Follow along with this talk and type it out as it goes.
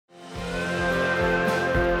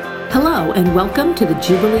Hello, and welcome to the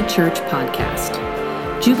Jubilee Church podcast.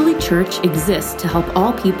 Jubilee Church exists to help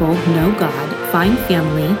all people know God, find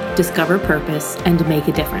family, discover purpose, and to make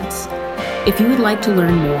a difference. If you would like to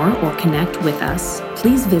learn more or connect with us,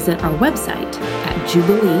 please visit our website at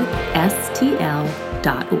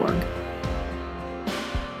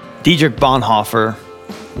jubileestl.org. Dietrich Bonhoeffer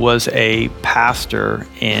was a pastor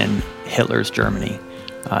in Hitler's Germany,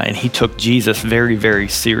 and he took Jesus very, very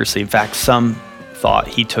seriously. In fact, some thought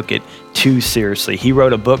he took it too seriously. He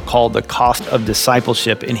wrote a book called The Cost of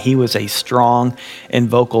Discipleship, and he was a strong and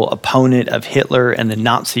vocal opponent of Hitler and the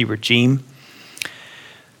Nazi regime.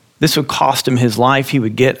 This would cost him his life. He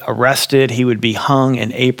would get arrested. He would be hung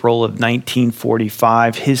in April of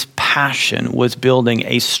 1945. His passion was building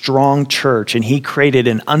a strong church, and he created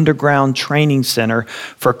an underground training center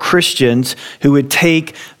for Christians who would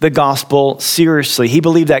take the gospel seriously. He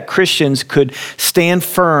believed that Christians could stand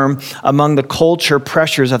firm among the culture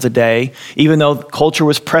pressures of the day. Even though culture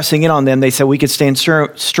was pressing in on them, they said we could stand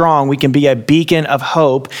strong. We can be a beacon of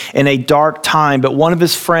hope in a dark time. But one of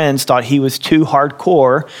his friends thought he was too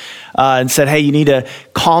hardcore and said, hey, you need to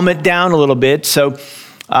calm it down a little bit. So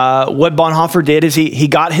what Bonhoeffer did is he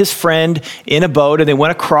got his friend in a boat, and they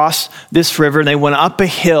went across this river, and they went up a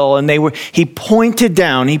hill, and he pointed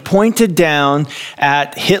down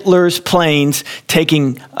at Hitler's planes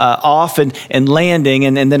taking off and landing,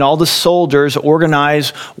 and then all the soldiers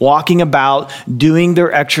organized, walking about, doing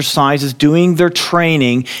their exercises, doing their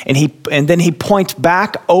training, and then he points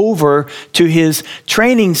back over to his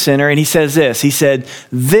training center, and he says this. He said,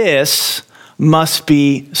 "This must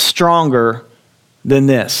be stronger than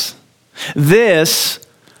this. This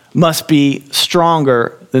must be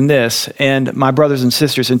stronger than this." And my brothers and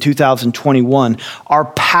sisters, in 2021, our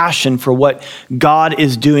passion for what God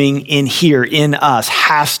is doing in here, in us,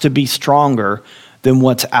 has to be stronger than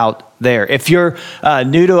what's out there. If you're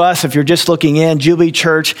new to us, if you're just looking in, Jubilee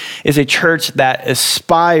Church is a church that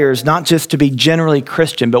aspires not just to be generally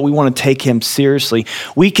Christian, but we want to take him seriously.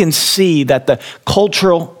 We can see that the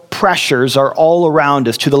cultural pressures are all around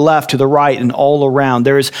us, to the left, to the right, and all around.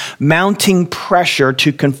 There is mounting pressure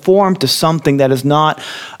to conform to something that is not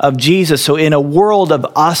of Jesus. So in a world of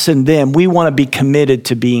us and them, we want to be committed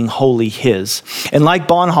to being wholly his. And like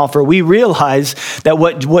Bonhoeffer, we realize that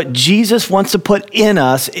what Jesus wants to put in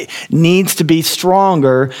us needs to be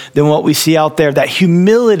stronger than what we see out there. That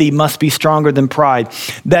humility must be stronger than pride.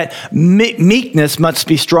 That meekness must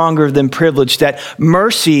be stronger than privilege. That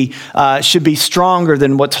mercy should be stronger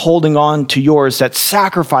than what's holding on to yours. That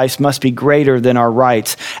sacrifice must be greater than our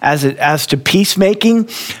rights. As to peacemaking,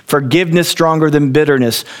 forgiveness stronger than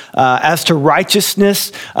bitterness. As to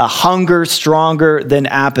righteousness, hunger stronger than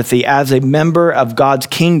apathy. As a member of God's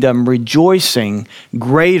kingdom, rejoicing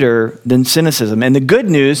greater than cynicism. And the good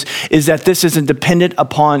news is that this isn't dependent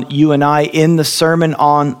upon you and I. In the Sermon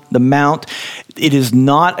on the Mount, it is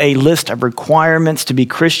not a list of requirements to be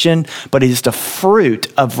Christian, but it is the fruit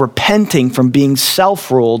of repenting from being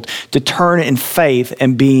self-ruled to turn in faith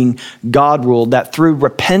and being God-ruled. That through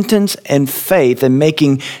repentance and faith and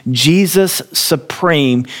making Jesus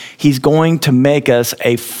supreme, he's going to make us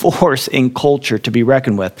a force in culture to be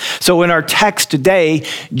reckoned with. So in our text today,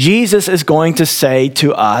 Jesus is going to say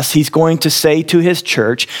to us, he's going to say to his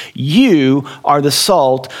church, you are the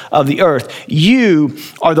salt of the earth. You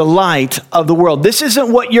are the light of the world. This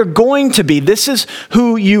isn't what you're going to be. This is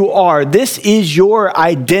who you are. This is your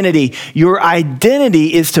identity. Your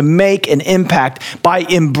identity is to make an impact by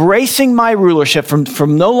embracing my rulership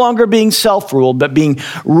from no longer being self-ruled, but being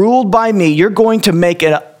ruled by me. You're going to make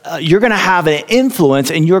it. You're going to have an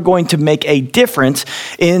influence, and you're going to make a difference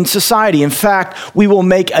in society. In fact, we will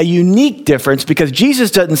make a unique difference, because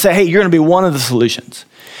Jesus doesn't say, hey, you're going to be one of the solutions.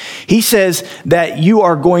 He says that you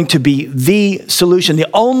are going to be the solution. The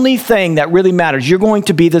only thing that really matters, you're going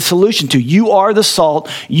to be the solution to. You are the salt.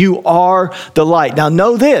 You are the light. Now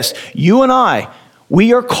know this, you and I,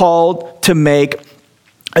 we are called to make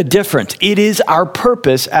a difference. It is our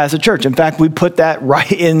purpose as a church. In fact, we put that right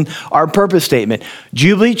in our purpose statement.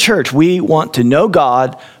 Jubilee Church, we want to know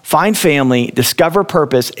God, find family, discover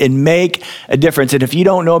purpose, and make a difference. And if you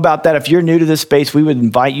don't know about that, if you're new to this space, we would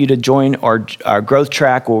invite you to join our growth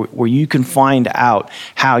track where you can find out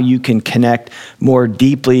how you can connect more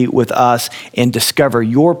deeply with us and discover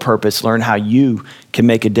your purpose, learn how you can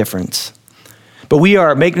make a difference.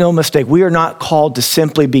 But make no mistake, we are not called to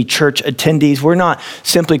simply be church attendees. We're not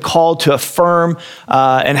simply called to affirm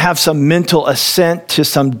and have some mental assent to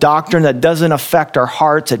some doctrine that doesn't affect our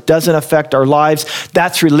hearts, it doesn't affect our lives.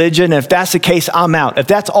 That's religion. And if that's the case, I'm out. If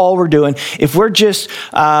that's all we're doing, if we're just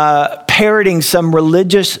parroting some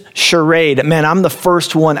religious charade, man, I'm the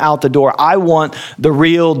first one out the door. I want the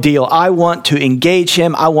real deal. I want to engage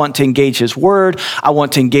him. I want to engage his word. I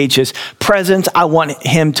want to engage his presence. I want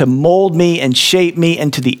him to mold me and shape me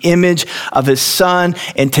into the image of his son.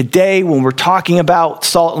 And today, when we're talking about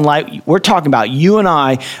salt and light, we're talking about you and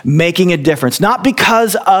I making a difference, not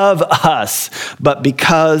because of us, but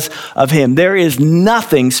because of him. There is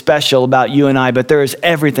nothing special about you and I, but there is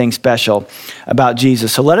everything special about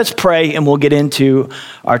Jesus. So let us pray and we'll get into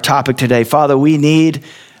our topic today. Father, we need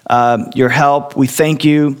your help. We thank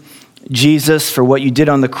you, Jesus, for what you did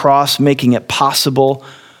on the cross, making it possible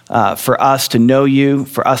for us to know you,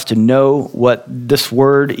 for us to know what this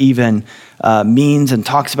word even means and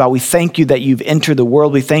talks about. We thank you that you've entered the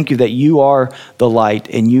world. We thank you that you are the light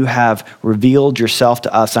and you have revealed yourself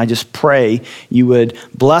to us. And I just pray you would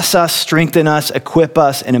bless us, strengthen us, equip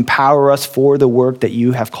us, and empower us for the work that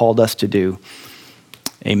you have called us to do.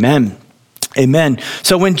 Amen. Amen.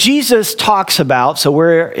 So when Jesus talks about, so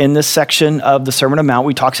we're in this section of the Sermon on the Mount,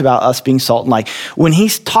 we talks about us being salt and light. When he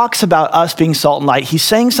talks about us being salt and light, he's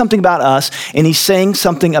saying something about us and he's saying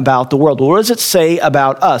something about the world. Well, what does it say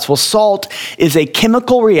about us? Well, salt is a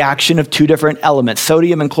chemical reaction of two different elements,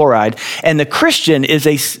 sodium and chloride. And the Christian is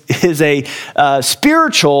a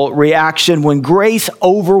spiritual reaction when grace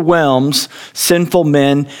overwhelms sinful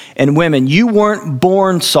men and women. You weren't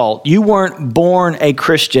born salt. You weren't born a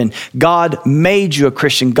Christian. God made you a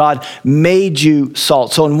Christian. God made you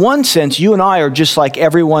salt. So in one sense, you and I are just like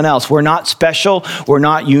everyone else. We're not special. We're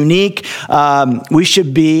not unique. We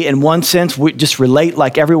should be, in one sense, we just relate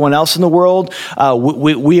like everyone else in the world.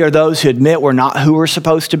 We are those who admit we're not who we're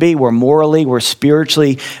supposed to be. We're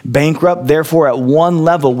spiritually bankrupt. Therefore, at one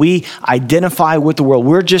level, we identify with the world.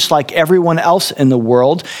 We're just like everyone else in the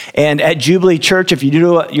world. And at Jubilee Church, if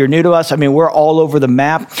you're new to us, I mean, we're all over the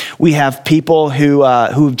map. We have people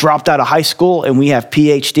who've dropped out of high school, and we have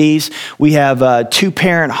PhDs. We have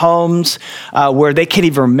two-parent homes where they can't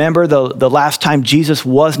even remember the last time Jesus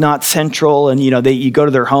was not central. And you go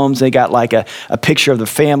to their homes, they got like a picture of the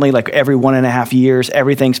family like every 1.5 years.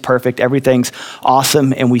 Everything's perfect. Everything's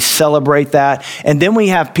awesome, and we celebrate that. And then we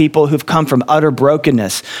have people who've come from utter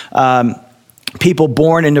brokenness. People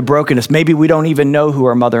born into brokenness. Maybe we don't even know who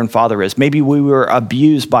our mother and father is. Maybe we were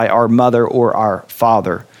abused by our mother or our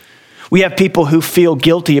father. We have people who feel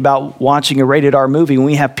guilty about watching a rated R movie, and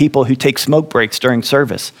we have people who take smoke breaks during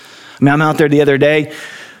service. I mean, I'm out there the other day,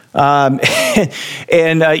 and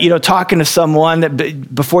talking to someone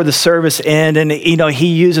before the service ended, and he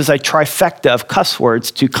uses a trifecta of cuss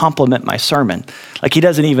words to compliment my sermon. Like he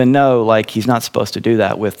doesn't even know, like he's not supposed to do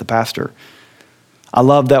that with the pastor. I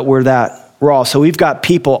love that we're that raw. So we've got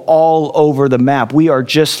people all over the map. We are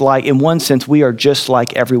just like, in one sense, we are just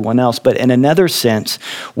like everyone else. But in another sense,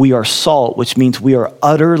 we are salt, which means we are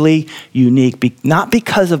utterly unique, not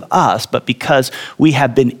because of us, but because we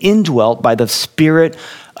have been indwelt by the Spirit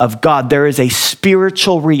of God. There is a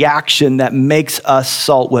spiritual reaction that makes us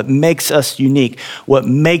salt, what makes us unique, what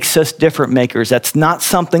makes us different makers. That's not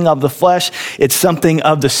something of the flesh. It's something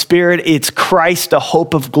of the Spirit. It's Christ, the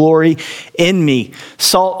hope of glory in me.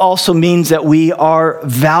 Salt also means that we are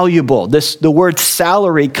valuable. The word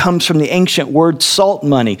salary comes from the ancient word salt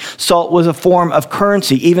money. Salt was a form of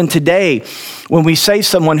currency. Even today, when we say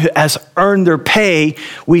someone who has earned their pay,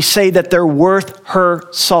 we say that they're worth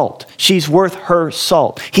her salt. She's worth her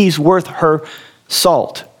salt. He's worth her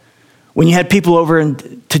salt. When you had people over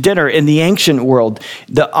to dinner in the ancient world,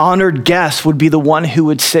 the honored guest would be the one who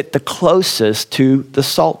would sit the closest to the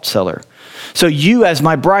salt cellar. So you, as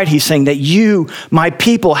my bride, he's saying that you, my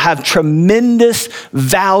people, have tremendous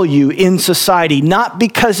value in society, not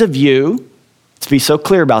because of you, let's be so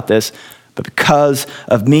clear about this, but because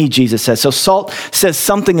of me, Jesus says. So salt says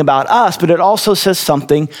something about us, but it also says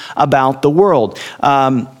something about the world.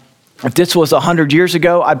 If this was 100 years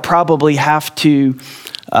ago, I'd probably have to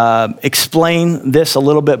explain this a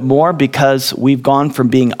little bit more because we've gone from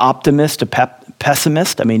being optimist to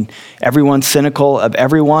pessimist. I mean, everyone's cynical of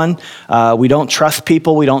everyone. We don't trust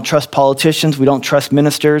people. We don't trust politicians. We don't trust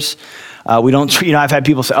ministers. I've had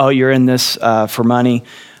people say, oh, you're in this for money.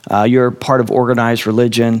 You're part of organized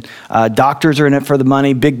religion. Doctors are in it for the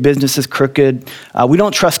money. Big business is crooked. We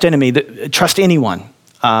don't trust anyone.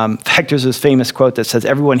 In fact, there's this famous quote that says,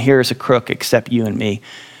 everyone here is a crook except you and me.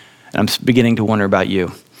 And I'm beginning to wonder about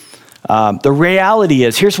you. The reality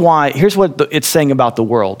is, here's what it's saying about the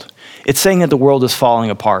world. It's saying that the world is falling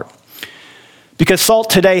apart. Because salt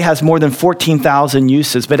today has more than 14,000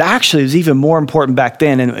 uses, but actually it was even more important back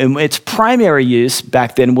then. And its primary use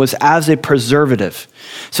back then was as a preservative.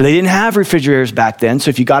 So they didn't have refrigerators back then. So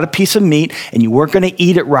if you got a piece of meat and you weren't going to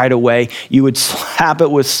eat it right away, you would slap it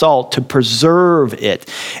with salt to preserve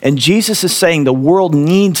it. And Jesus is saying the world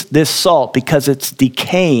needs this salt because it's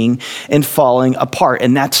decaying and falling apart.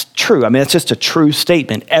 And that's true. I mean, it's just a true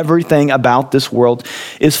statement. Everything about this world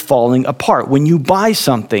is falling apart. When you buy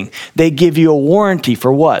something, they give you a warranty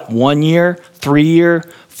for what? 1 year, 3 year,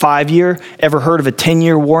 5 year? Ever heard of a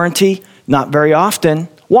 10-year warranty? Not very often.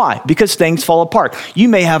 Why? Because things fall apart. You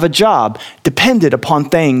may have a job dependent upon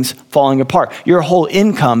things falling apart. Your whole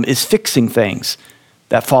income is fixing things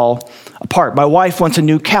that fall apart. My wife wants a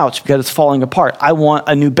new couch because it's falling apart. I want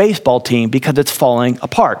a new baseball team because it's falling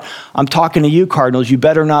apart. I'm talking to you, Cardinals. You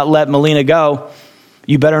better not let Melina go.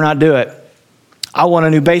 You better not do it. I want a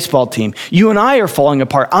new baseball team. You and I are falling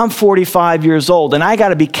apart. I'm 45 years old, and I got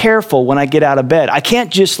to be careful when I get out of bed. I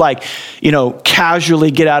can't just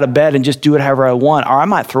casually get out of bed and just do it however I want, or I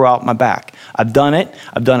might throw out my back. I've done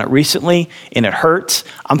it recently, and it hurts.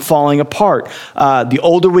 I'm falling apart. The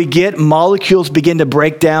older we get, molecules begin to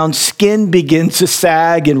break down, skin begins to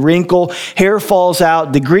sag and wrinkle, hair falls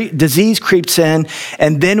out, disease creeps in,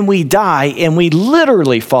 and then we die, and we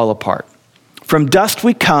literally fall apart. From dust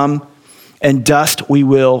we come, and dust we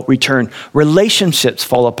will return. Relationships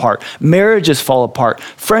fall apart. Marriages fall apart.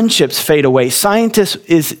 Friendships fade away. Scientists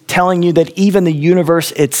is telling you that even the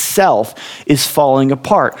universe itself is falling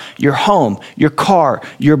apart. Your home, your car,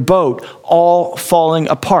 your boat, all falling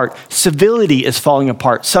apart. Civility is falling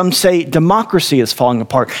apart. Some say democracy is falling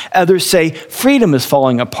apart. Others say freedom is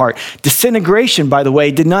falling apart. Disintegration, by the way,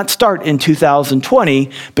 did not start in 2020,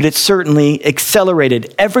 but it certainly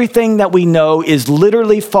accelerated. Everything that we know is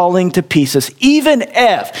literally falling to pieces. Even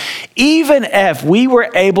if we were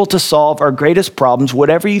able to solve our greatest problems,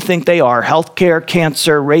 whatever you think they are, healthcare,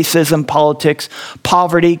 cancer, racism, politics,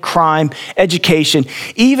 poverty, crime, education,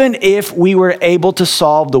 even if we were able to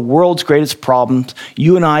solve the world's greatest problems,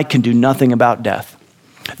 you and I can do nothing about death.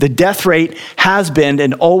 The death rate has been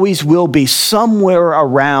and always will be somewhere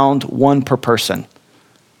around 1 per person.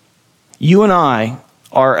 You and I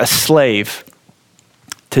are a slave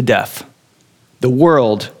to death. The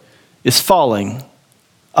world is falling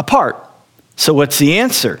apart. So what's the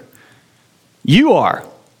answer? You are.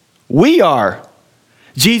 We are.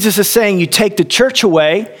 Jesus is saying you take the church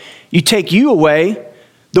away, you take you away,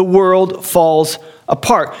 the world falls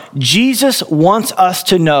apart. Jesus wants us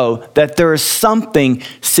to know that there is something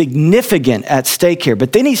significant at stake here.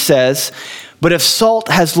 But then he says, but if salt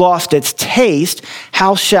has lost its taste,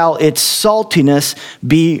 how shall its saltiness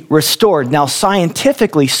be restored? Now,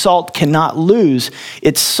 scientifically, salt cannot lose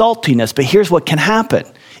its saltiness, but here's what can happen.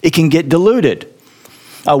 It can get diluted.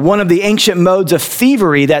 One of the ancient modes of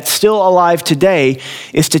thievery that's still alive today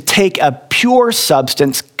is to take a pure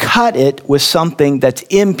substance, cut it with something that's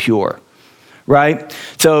impure, right?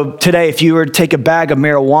 So today, if you were to take a bag of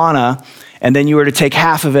marijuana and then you were to take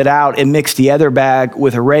half of it out and mix the other bag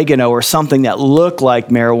with oregano or something that looked like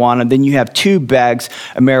marijuana, then you have 2 bags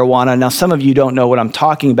of marijuana. Now, some of you don't know what I'm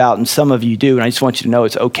talking about, and some of you do, and I just want you to know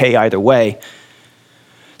it's okay either way.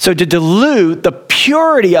 So to dilute the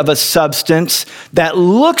purity of a substance that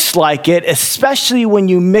looks like it, especially when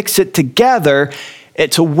you mix it together,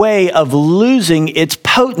 it's a way of losing its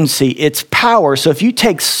potency, its power. So if you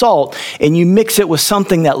take salt and you mix it with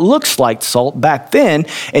something that looks like salt back then,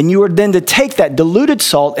 and you were then to take that diluted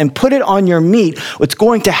salt and put it on your meat, what's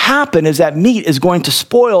going to happen is that meat is going to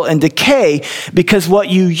spoil and decay because what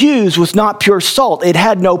you used was not pure salt. It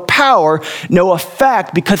had no power, no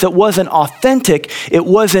effect because it wasn't authentic. It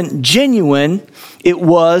wasn't genuine. It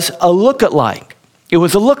was a look-alike. It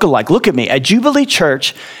was a look-alike. Look at me. At Jubilee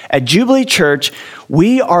Church,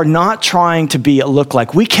 we are not trying to be a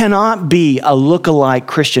look-alike. We cannot be a look-alike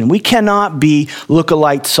Christian. We cannot be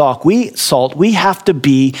look-alike salt. We have to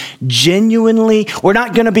be genuinely, we're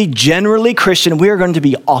not going to be generally Christian. We are going to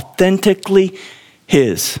be authentically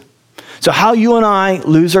His. So how you and I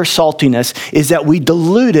lose our saltiness is that we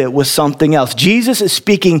dilute it with something else. Jesus is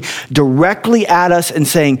speaking directly at us and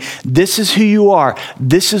saying, this is who you are.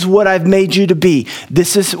 This is what I've made you to be.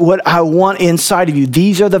 This is what I want inside of you.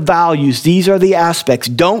 These are the values. These are the aspects.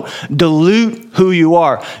 Don't dilute who you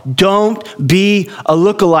are. Don't be a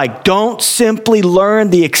lookalike. Don't simply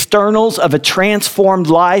learn the externals of a transformed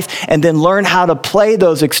life and then learn how to play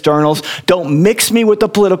those externals. Don't mix me with the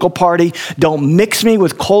political party. Don't mix me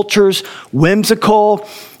with cultures, whimsical,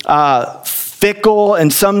 fickle,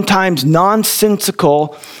 and sometimes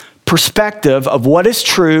nonsensical perspective of what is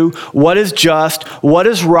true, what is just, what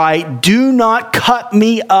is right. Do not cut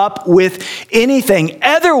me up with anything.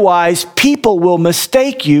 Otherwise, people will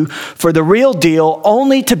mistake you for the real deal,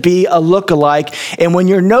 only to be a lookalike. And when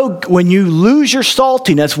you lose your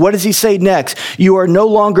saltiness, what does he say next? You are no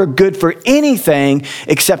longer good for anything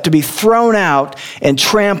except to be thrown out and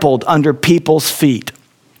trampled under people's feet.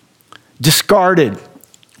 Discarded,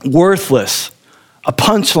 worthless, a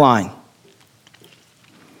punchline.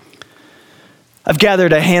 I've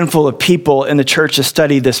gathered a handful of people in the church to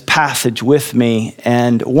study this passage with me,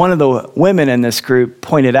 and one of the women in this group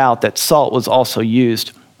pointed out that salt was also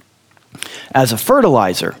used as a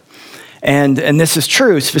fertilizer. And this is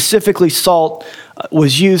true. Specifically, salt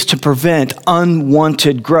was used to prevent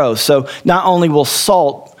unwanted growth. So not only will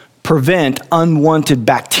salt prevent unwanted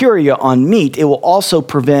bacteria on meat, it will also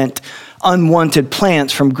prevent unwanted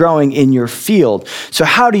plants from growing in your field. So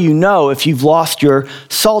how do you know if you've lost your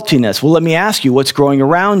saltiness? Well, let me ask you, what's growing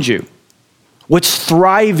around you? What's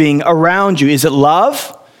thriving around you? Is it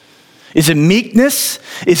love? Is it meekness?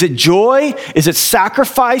 Is it joy? Is it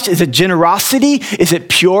sacrifice? Is it generosity? Is it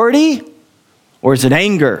purity? Or is it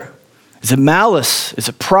anger? Is it malice? Is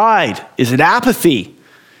it pride? Is it apathy?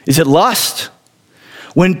 Is it lust?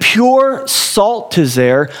 When pure salt is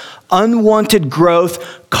there, unwanted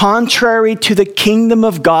growth, contrary to the kingdom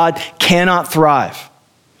of God, cannot thrive.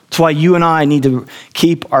 That's why you and I need to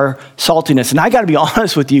keep our saltiness. And I got to be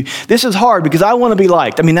honest with you, this is hard because I want to be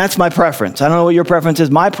liked. I mean, that's my preference. I don't know what your preference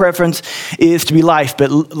is. My preference is to be liked.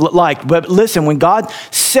 But listen, when God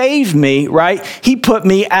saved me, right, he put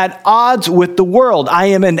me at odds with the world. I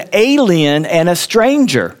am an alien and a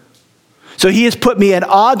stranger. So he has put me at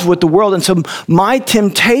odds with the world. And so my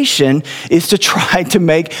temptation is to try to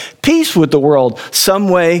make peace with the world some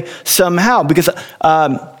way, somehow.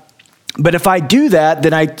 But if I do that,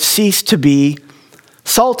 then I cease to be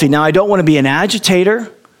salty. Now, I don't want to be an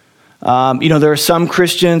agitator. There are some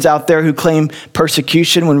Christians out there who claim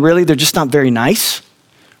persecution when really they're just not very nice,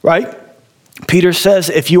 right? Peter says,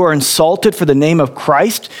 if you are insulted for the name of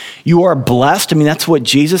Christ, you are blessed. I mean, that's what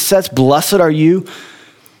Jesus says. Blessed are you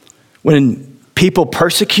when people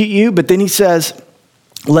persecute you. But then he says,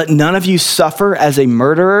 let none of you suffer as a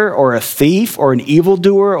murderer or a thief or an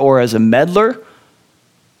evildoer or as a meddler,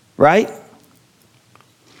 right?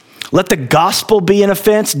 Let the gospel be an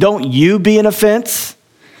offense. Don't you be an offense.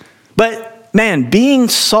 But man, being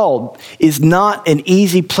salt is not an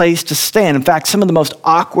easy place to stand. In fact, some of the most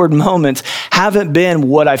awkward moments haven't been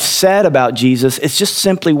what I've said about Jesus. It's just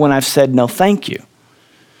simply when I've said no thank you.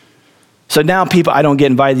 So now I don't get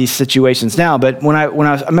invited to these situations now, but when I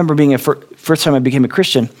remember being first time I became a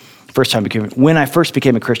Christian, when I first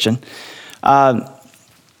became a Christian,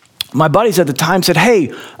 my buddies at the time said,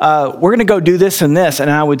 hey, we're going to go do this and this. And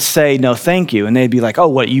I would say, no, thank you. And they'd be like, oh,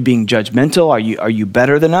 what, are you being judgmental? Are you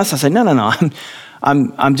better than us? I said, no.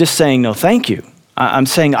 I'm just saying, no, thank you. I'm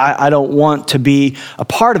saying I don't want to be a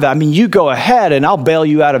part of that. I mean, you go ahead and I'll bail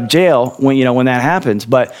you out of jail when that happens,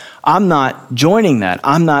 but I'm not joining that.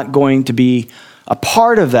 I'm not going to be a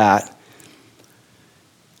part of that.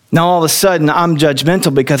 Now, all of a sudden, I'm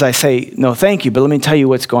judgmental because I say, no, thank you. But let me tell you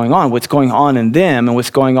what's going on. What's going on in them and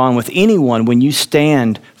what's going on with anyone when you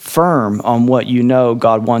stand firm on what you know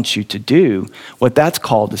God wants you to do, what that's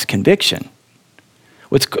called is conviction.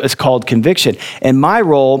 It's called conviction. And my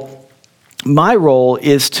role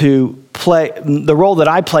is to play, the role that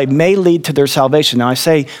I play may lead to their salvation. Now I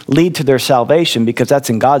say lead to their salvation because that's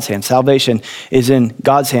in God's hands. Salvation is in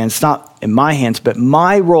God's hands. It's not in my hands, but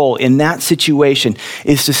my role in that situation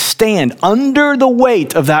is to stand under the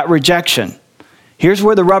weight of that rejection. Here's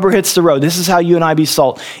where the rubber hits the road. This is how you and I be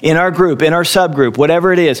salt. In our group, in our subgroup,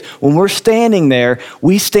 whatever it is, when we're standing there,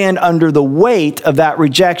 we stand under the weight of that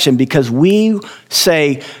rejection because we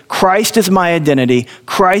say, Christ is my identity.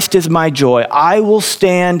 Christ is my joy. I will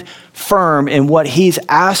stand firm in what he's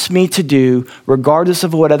asked me to do, regardless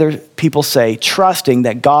of what other people say, trusting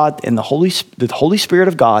that God and the Holy Spirit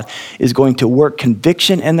of God is going to work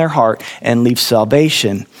conviction in their heart and leave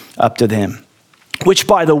salvation up to them. Which,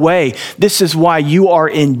 by the way, this is why you are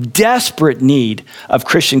in desperate need of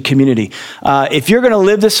Christian community. If you're going to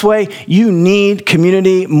live this way, you need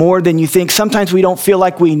community more than you think. Sometimes we don't feel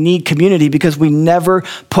like we need community because we never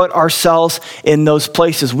put ourselves in those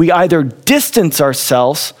places. We either distance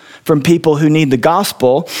ourselves from people who need the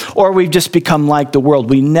gospel, or we've just become like the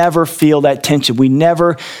world. We never feel that tension. We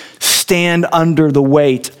never stand under the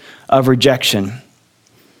weight of rejection.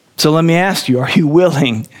 So let me ask you, are you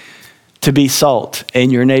willing to be salt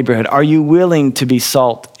in your neighborhood? Are you willing to be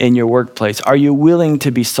salt in your workplace? Are you willing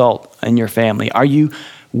to be salt in your family? Are you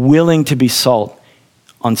willing to be salt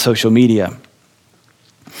on social media?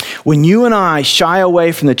 When you and I shy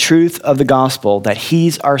away from the truth of the gospel, that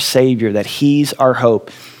he's our Savior, that he's our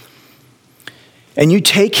hope, and you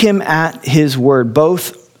take him at his word,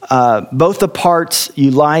 both the parts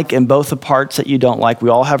you like and both the parts that you don't like, we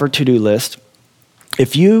all have our to-do list.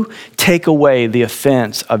 If you take away the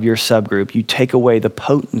offense of your subgroup, you take away the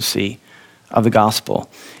potency of the gospel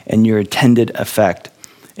and your intended effect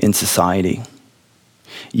in society.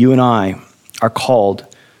 You and I are called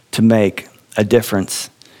to make a difference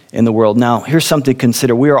in the world. Now, here's something to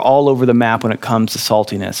consider. We are all over the map when it comes to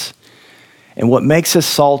saltiness. And what makes us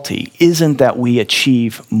salty isn't that we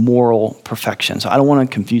achieve moral perfection. So I don't want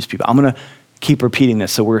to confuse people. I'm going to keep repeating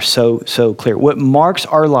this so we're so clear. What marks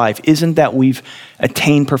our life isn't that we've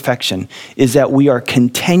attained perfection, is that we are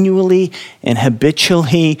continually and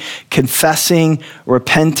habitually confessing,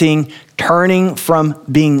 repenting, turning from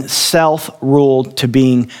being self-ruled to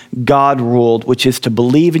being God-ruled, which is to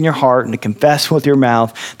believe in your heart and to confess with your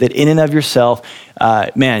mouth that in and of yourself,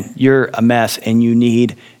 you're a mess and you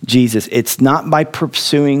need Jesus. It's not by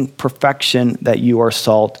pursuing perfection that you are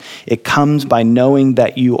salt. It comes by knowing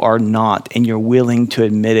that you are not and you're willing to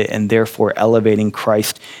admit it and therefore elevating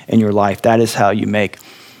Christ in your life. That is how you make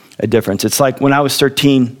a difference. It's like when I was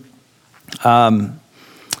 13,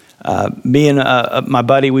 me and my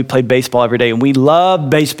buddy, we played baseball every day, and we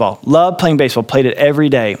loved baseball, loved playing baseball, played it every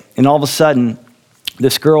day. And all of a sudden,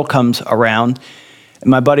 this girl comes around,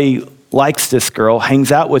 and my buddy likes this girl,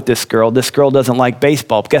 hangs out with this girl. This girl doesn't like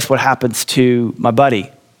baseball. But guess what happens to my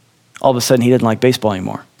buddy? All of a sudden, he didn't like baseball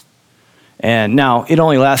anymore. And now, it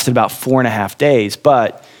only lasted about 4.5 days,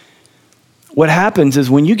 but what happens is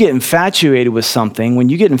when you get infatuated with something, when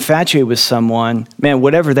you get infatuated with someone, man,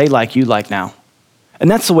 whatever they like, you like now.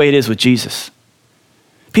 And that's the way it is with Jesus.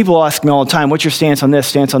 People ask me all the time, what's your stance on this,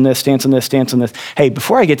 stance on this, stance on this, stance on this? Hey,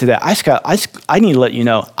 before I get to that, I need to let you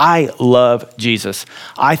know, I love Jesus.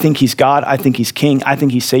 I think he's God. I think he's king. I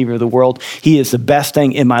think he's savior of the world. He is the best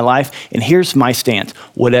thing in my life. And here's my stance.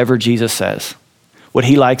 Whatever Jesus says, what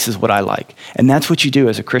he likes is what I like. And that's what you do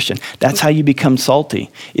as a Christian. That's how you become salty,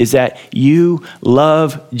 is that you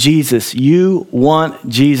love Jesus. You want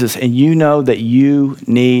Jesus, and you know that you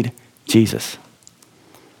need Jesus.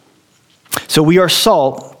 So we are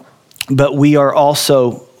salt, but we are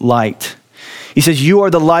also light. He says, you are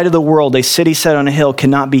the light of the world. A city set on a hill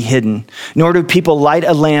cannot be hidden. Nor do people light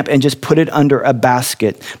a lamp and just put it under a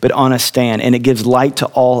basket, but on a stand, and it gives light to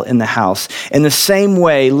all in the house. In the same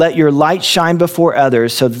way, let your light shine before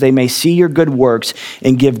others so that they may see your good works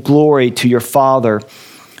and give glory to your Father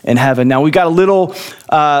in heaven. Now, we've got a little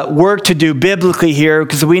work to do biblically here,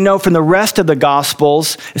 because we know from the rest of the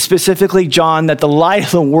Gospels, specifically John, that the light of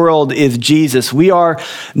the world is Jesus. We are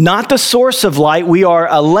not the source of light. We are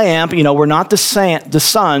a lamp. We're not the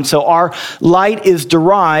sun. So our light is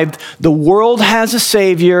derived. The world has a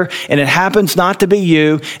Savior, and it happens not to be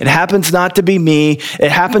you. It happens not to be me.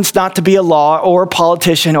 It happens not to be a law or a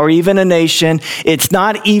politician or even a nation. It's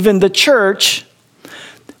not even the church.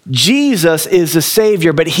 Jesus is the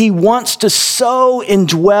Savior, but he wants to so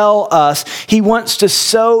indwell us. He wants to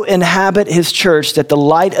so inhabit his church that the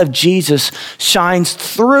light of Jesus shines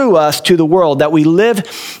through us to the world, that we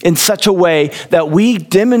live in such a way that we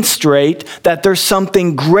demonstrate that there's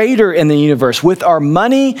something greater in the universe with our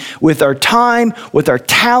money, with our time, with our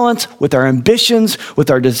talents, with our ambitions, with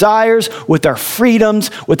our desires, with our freedoms,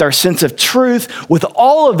 with our sense of truth. With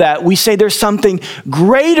all of that, we say there's something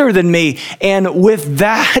greater than me. And with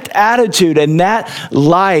that attitude and that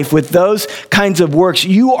life, with those kinds of works,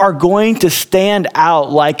 you are going to stand out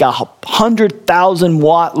like a 100,000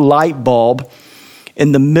 watt light bulb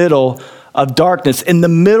in the middle of darkness, in the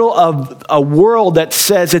middle of a world that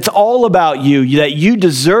says it's all about you, that you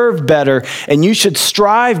deserve better and you should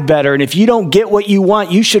strive better. And if you don't get what you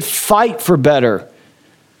want, you should fight for better.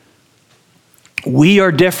 We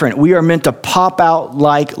are different. We are meant to pop out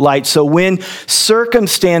like light. So when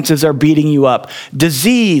circumstances are beating you up,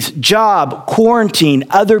 disease, job, quarantine,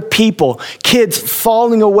 other people, kids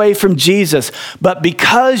falling away from Jesus, but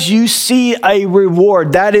because you see a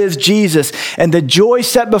reward, that is Jesus, and the joy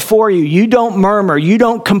set before you, you don't murmur, you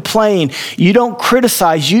don't complain, you don't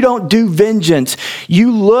criticize, you don't do vengeance.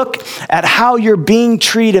 You look at how you're being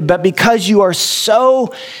treated, but because you are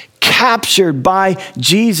so captured by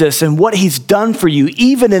Jesus and what he's done for you,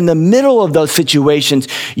 even in the middle of those situations,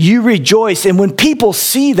 you rejoice. And when people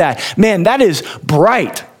see that, man, that is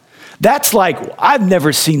bright. That's like, I've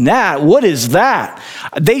never seen that. What is that?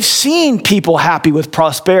 They've seen people happy with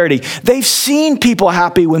prosperity. They've seen people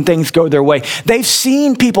happy when things go their way. They've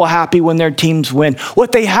seen people happy when their teams win.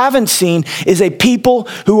 What they haven't seen is a people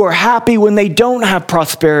who are happy when they don't have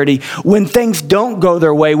prosperity, when things don't go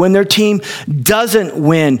their way, when their team doesn't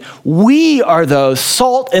win. We are those,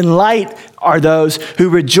 salt and light are those who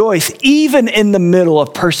rejoice even in the middle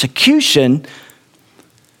of persecution,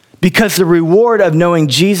 because the reward of knowing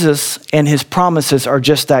Jesus and his promises are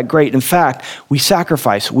just that great. In fact, we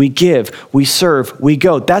sacrifice, we give, we serve, we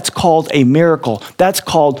go. That's called a miracle. That's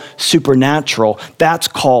called supernatural. That's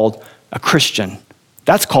called a Christian.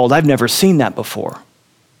 That's called, I've never seen that before.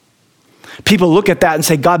 People look at that and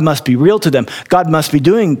say, God must be real to them. God must be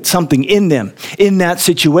doing something in them, in that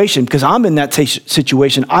situation, because I'm in that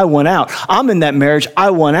situation, I want out. I'm in that marriage,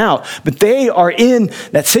 I want out. But they are in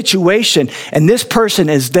that situation, and this person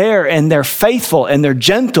is there, and they're faithful, and they're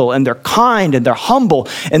gentle, and they're kind, and they're humble,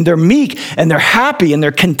 and they're meek, and they're happy, and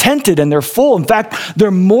they're contented, and they're full. In fact, they're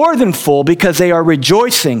more than full because they are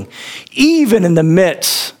rejoicing, even in the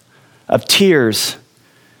midst of tears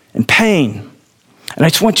and pain. And I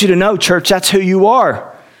just want you to know, church, that's who you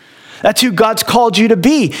are. That's who God's called you to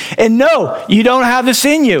be. And no, you don't have this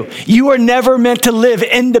in you. You are never meant to live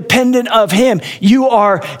independent of him. You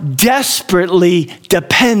are desperately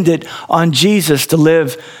dependent on Jesus to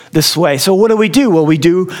live this way. So what do? Well, we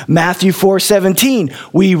do Matthew 4:17.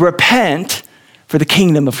 We repent, for the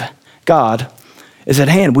kingdom of God is at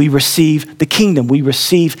hand. We receive the kingdom. We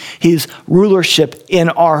receive his rulership in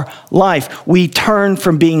our life. We turn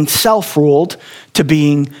from being self-ruled to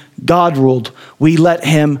being God-ruled. We let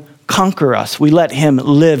him conquer us. We let him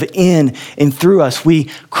live in and through us.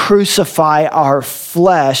 We crucify our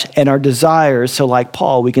flesh and our desires. So like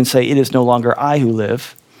Paul, we can say, it is no longer I who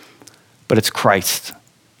live, but it's Christ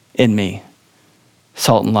in me.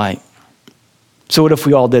 Salt and light. So what if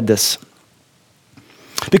we all did this?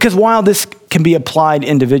 Because while this can be applied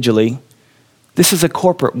individually, this is a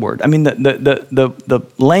corporate word. I mean, the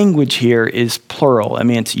language here is plural. I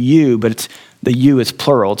mean, it's you, but the you is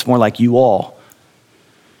plural. It's more like you all.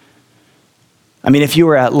 I mean, if you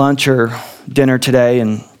were at lunch or dinner today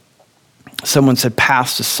and someone said,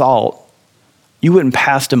 pass the salt, you wouldn't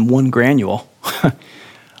pass them one granule.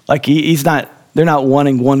 Like they're not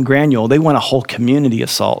wanting one granule. They want a whole community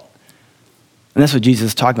of salt. And that's what Jesus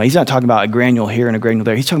is talking about. He's not talking about a granule here and a granule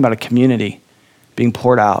there. He's talking about a community being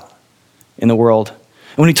poured out in the world.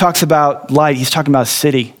 And when he talks about light, he's talking about a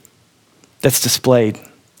city that's displayed,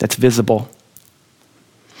 that's visible.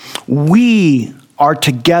 We are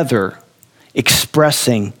together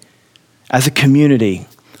expressing as a community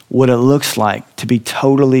what it looks like to be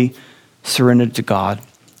totally surrendered to God.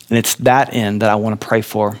 And it's that end that I want to pray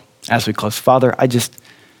for as we close. Father, I just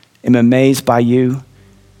am amazed by you.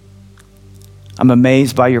 I'm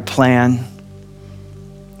amazed by your plan.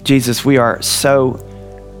 Jesus, we are so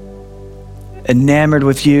enamored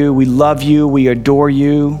with you. We love you. We adore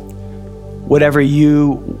you. Whatever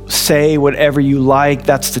you say, whatever you like,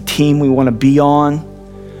 that's the team we want to be on.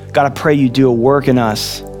 God, I pray you do a work in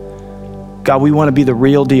us. God, we want to be the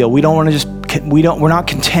real deal. We don't want to we're not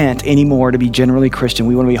content anymore to be generally Christian.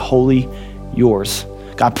 We want to be wholly yours.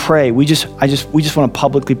 God, pray. We just want to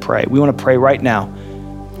publicly pray. We want to pray right now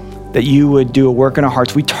that you would do a work in our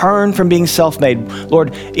hearts. We turn from being self-made.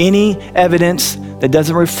 Lord, any evidence that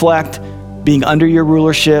doesn't reflect being under your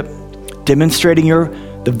rulership, demonstrating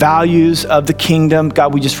the values of the kingdom,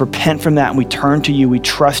 God, we just repent from that and we turn to you. We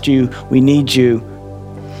trust you. We need you.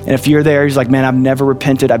 And if you're there, you're like, man, I've never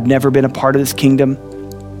repented. I've never been a part of this kingdom.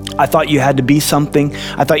 I thought you had to be something.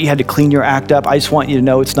 I thought you had to clean your act up. I just want you to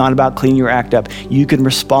know it's not about cleaning your act up. You can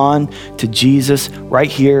respond to Jesus right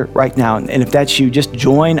here, right now. And if that's you, just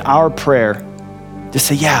join our prayer. Just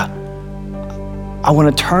say, yeah, I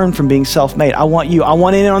want to turn from being self-made. I want you. I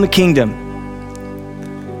want in on the kingdom.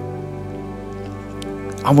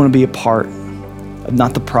 I want to be a part of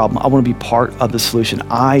not the problem. I want to be part of the solution.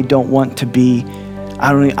 I don't want to be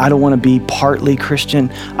partly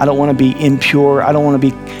Christian. I don't want to be impure. I don't want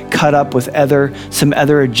to be cut up with some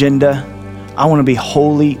other agenda. I want to be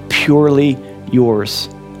wholly, purely yours.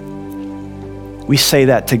 We say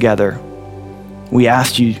that together. We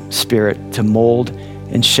ask you, Spirit, to mold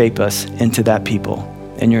and shape us into that people.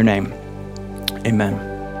 In your name, amen.